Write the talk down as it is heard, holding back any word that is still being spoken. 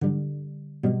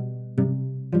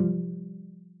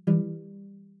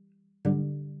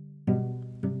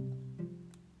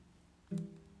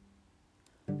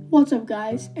What's up,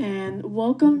 guys, and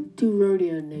welcome to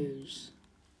Rodeo News.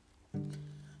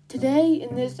 Today,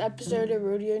 in this episode of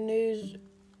Rodeo News,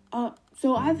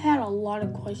 I've had a lot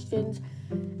of questions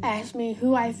ask me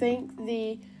who I think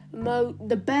the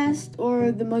best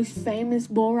or the most famous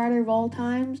bull rider of all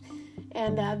times,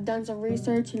 and I've done some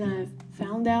research and I've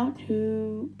found out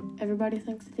who everybody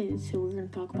thinks it is. So we're going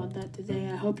to talk about that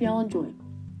today. I hope y'all enjoy.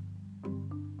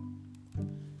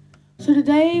 So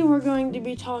today we're going to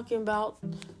be talking about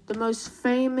the most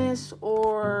famous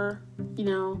or,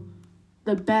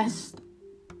 the best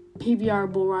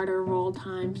PBR bull rider of all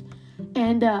times.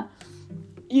 And, I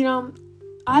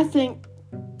think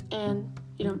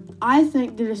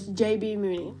that it's J.B.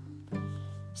 Mooney.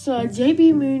 So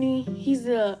J.B. Mooney, he's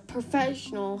a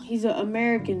professional. He's an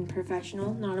American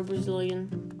professional, not a Brazilian.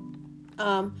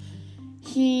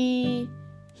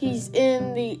 He's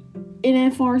in the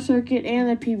NFR circuit and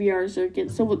the PBR circuit.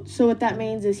 So what that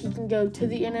means is he can go to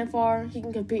the NFR, he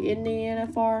can compete in the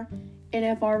NFR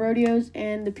rodeos,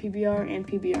 and the PBR and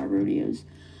PBR rodeos.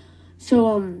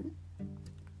 So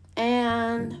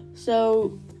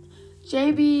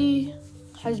JB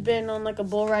has been on a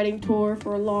bull riding tour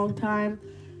for a long time.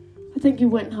 I think he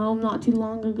went home not too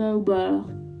long ago, but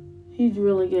he's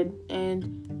really good,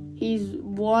 and he's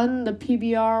won the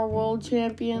PBR World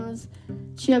Championship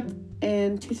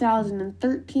in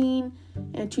 2013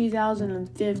 and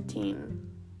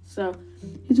 2015. So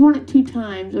he's won it 2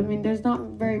 times. I mean, there's not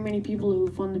very many people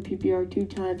who've won the PBR 2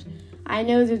 times. I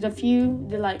know there's a few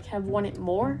that have won it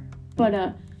more,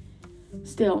 but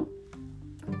still,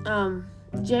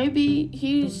 JB,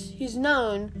 he's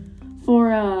known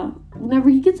for whenever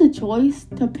he gets a choice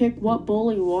to pick what bull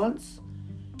he wants,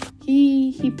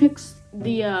 he picks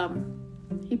the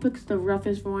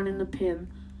roughest one in the pen.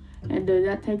 And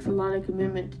that takes a lot of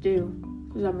commitment to do.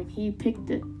 Because, he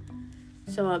picked it.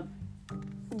 So,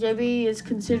 JB is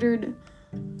considered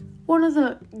one of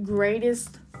the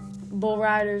greatest bull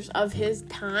riders of his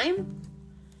time.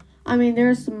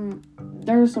 There are some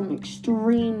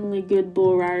extremely good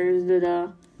bull riders that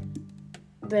are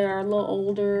a little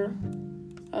older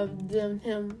than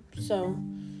him. So,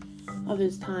 of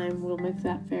his time, we'll make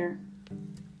that fair.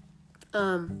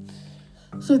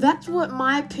 So that's what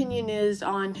my opinion is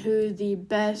on who the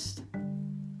best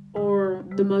or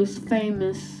the most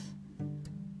famous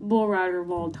bull rider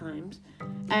of all times.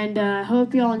 And I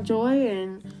hope y'all enjoy,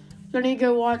 and you're going to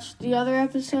go watch the other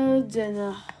episodes,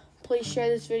 and please share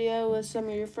this video with some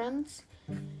of your friends.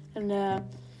 And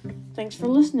thanks for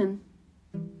listening.